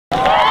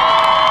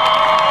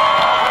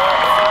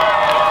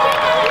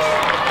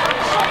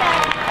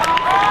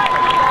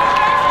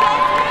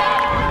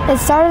It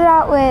started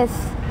out with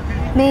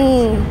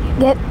me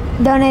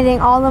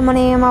donating all the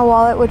money in my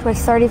wallet, which was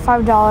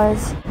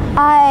 $35.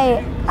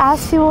 I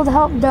asked people to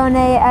help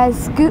donate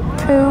as scoop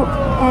poop,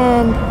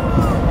 and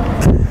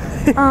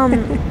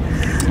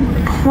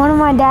one of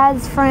my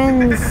dad's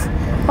friends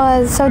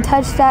was so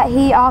touched that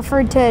he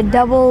offered to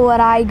double what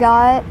I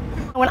got.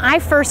 When I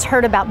first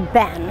heard about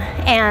Ben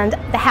and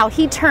how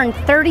he turned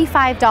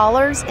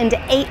 $35 into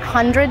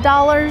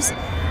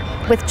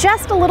 $800 with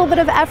just a little bit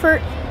of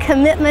effort,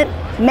 commitment,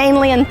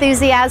 mainly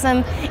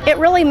enthusiasm, it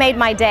really made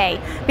my day,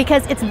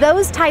 because it's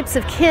those types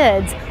of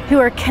kids who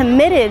are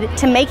committed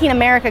to making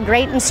America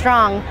great and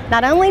strong,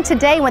 not only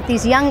today with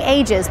these young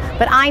ages,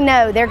 but I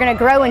know they're going to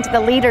grow into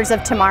the leaders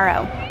of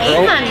tomorrow.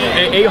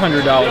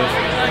 $800.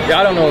 Yeah,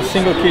 I don't know a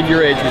single kid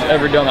your age who's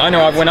ever done that. I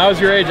know when I was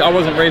your age, I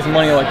wasn't raising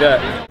money like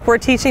that. We're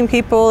teaching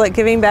people that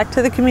giving back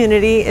to the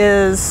community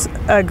is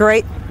a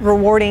great,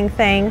 rewarding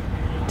thing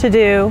to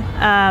do,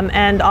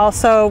 and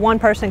also one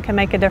person can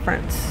make a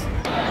difference.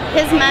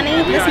 This money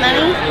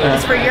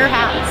is for your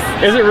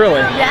house. Is it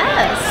really?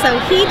 Yes, so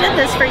he did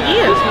this for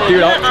you.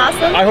 Dude, Isn't that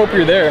awesome? I hope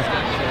you're there.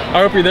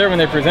 I hope you're there when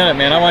they present it,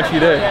 man. I want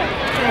you there.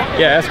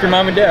 Yeah, ask your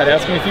mom and dad.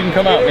 Ask them if you can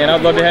come out, man.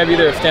 I'd love to have you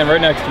there. Stand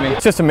right next to me.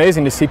 It's just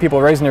amazing to see people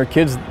raising their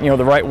kids,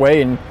 the right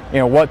way, and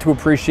what to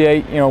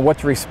appreciate, what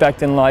to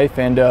respect in life,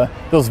 and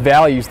those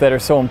values that are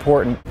so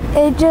important.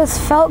 It just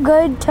felt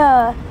good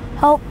to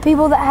help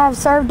people that have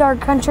served our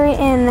country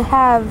and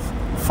have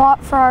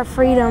fought for our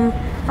freedom.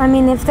 I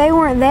mean, if they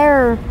weren't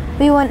there,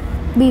 we wouldn't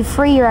be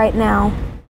free right now.